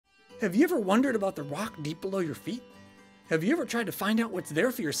Have you ever wondered about the rock deep below your feet? Have you ever tried to find out what's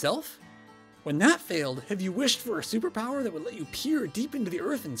there for yourself? When that failed, have you wished for a superpower that would let you peer deep into the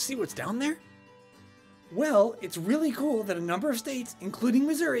earth and see what's down there? Well, it's really cool that a number of states, including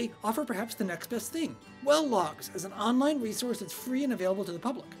Missouri, offer perhaps the next best thing, well logs, as an online resource that's free and available to the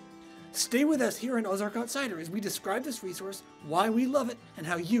public. Stay with us here in Ozark Outsider as we describe this resource, why we love it, and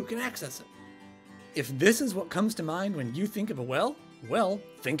how you can access it. If this is what comes to mind when you think of a well,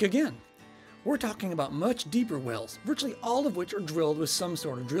 think again. We're talking about much deeper wells, virtually all of which are drilled with some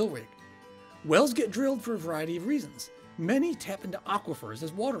sort of drill rig. Wells get drilled for a variety of reasons. Many tap into aquifers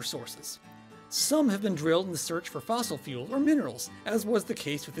as water sources. Some have been drilled in the search for fossil fuel or minerals, as was the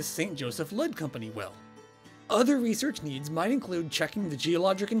case with this St. Joseph Lead Company well. Other research needs might include checking the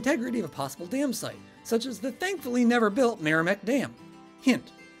geologic integrity of a possible dam site, such as the thankfully never built Merrimack Dam.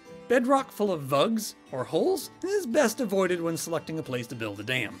 Hint: bedrock full of vugs or holes is best avoided when selecting a place to build a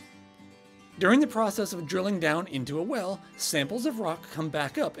dam. During the process of drilling down into a well, samples of rock come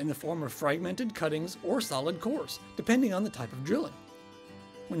back up in the form of fragmented cuttings or solid cores, depending on the type of drilling.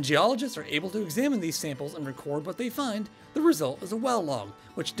 When geologists are able to examine these samples and record what they find, the result is a well log,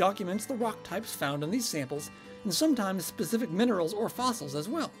 which documents the rock types found in these samples, and sometimes specific minerals or fossils as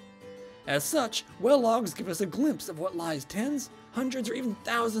well. As such, well logs give us a glimpse of what lies tens, hundreds, or even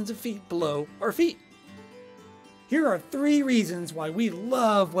thousands of feet below our feet. Here are 3 reasons why we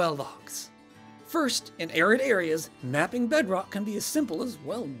love well logs. First, in arid areas, mapping bedrock can be as simple as,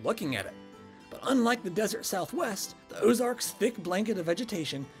 looking at it. But unlike the desert Southwest, the Ozarks' thick blanket of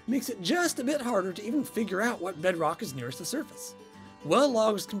vegetation makes it just a bit harder to even figure out what bedrock is nearest the surface. Well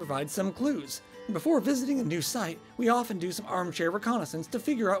logs can provide some clues, and before visiting a new site, we often do some armchair reconnaissance to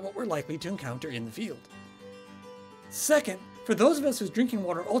figure out what we're likely to encounter in the field. Second, for those of us whose drinking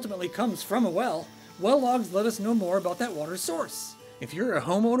water ultimately comes from a well logs let us know more about that water's source. If you're a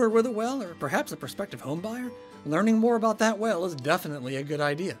homeowner with a well, or perhaps a prospective homebuyer, learning more about that well is definitely a good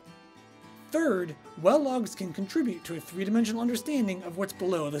idea. Third, well logs can contribute to a 3-dimensional understanding of what's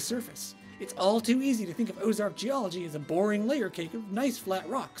below the surface. It's all too easy to think of Ozark geology as a boring layer cake of nice flat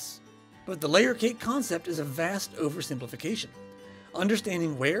rocks. But the layer cake concept is a vast oversimplification.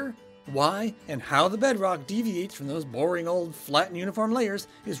 Understanding where, why, and how the bedrock deviates from those boring old flat and uniform layers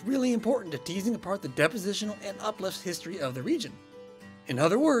is really important to teasing apart the depositional and uplift history of the region. In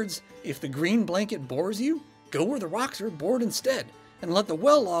other words, if the green blanket bores you, go where the rocks are bored instead, and let the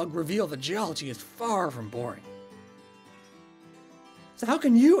well log reveal that geology is far from boring. So how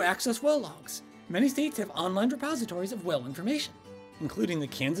can you access well logs? Many states have online repositories of well information, including the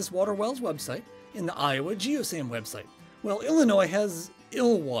Kansas Water Wells website and the Iowa Geosam website, while Illinois has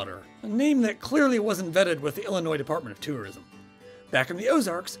Illwater, a name that clearly wasn't vetted with the Illinois Department of Tourism. Back in the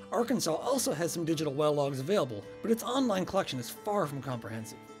Ozarks, Arkansas also has some digital well logs available, but its online collection is far from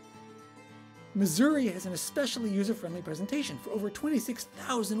comprehensive. Missouri has an especially user-friendly presentation for over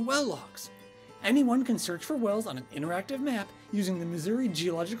 26,000 well logs. Anyone can search for wells on an interactive map using the Missouri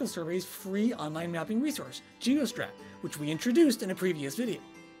Geological Survey's free online mapping resource, GeoStrat, which we introduced in a previous video.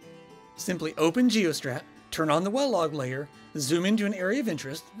 Simply open GeoStrat, turn on the well log layer, zoom into an area of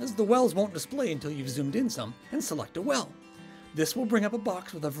interest, as the wells won't display until you've zoomed in some, and select a well. This will bring up a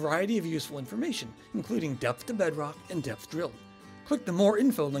box with a variety of useful information, including depth to bedrock and depth drilled. Click the More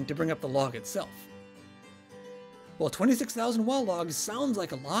Info link to bring up the log itself. While 26,000 well logs sounds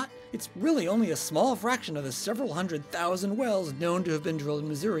like a lot, it's really only a small fraction of the several 100,000 wells known to have been drilled in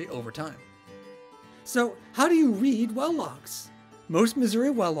Missouri over time. So, how do you read well logs? Most Missouri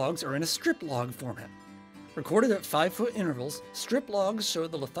well logs are in a strip log format. Recorded at 5-foot intervals, strip logs show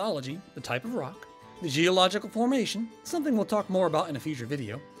the lithology, the type of rock, the geological formation, something we'll talk more about in a future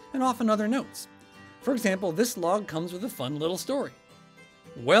video, and often other notes. For example, this log comes with a fun little story.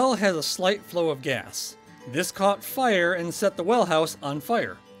 Well has a slight flow of gas. This caught fire and set the well house on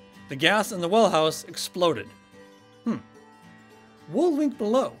fire. The gas in the well house exploded. We'll link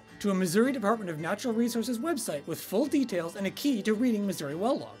below to a Missouri Department of Natural Resources website with full details and a key to reading Missouri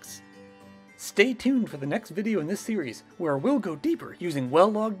well logs. Stay tuned for the next video in this series, where we'll go deeper using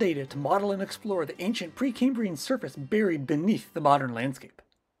well log data to model and explore the ancient Precambrian surface buried beneath the modern landscape.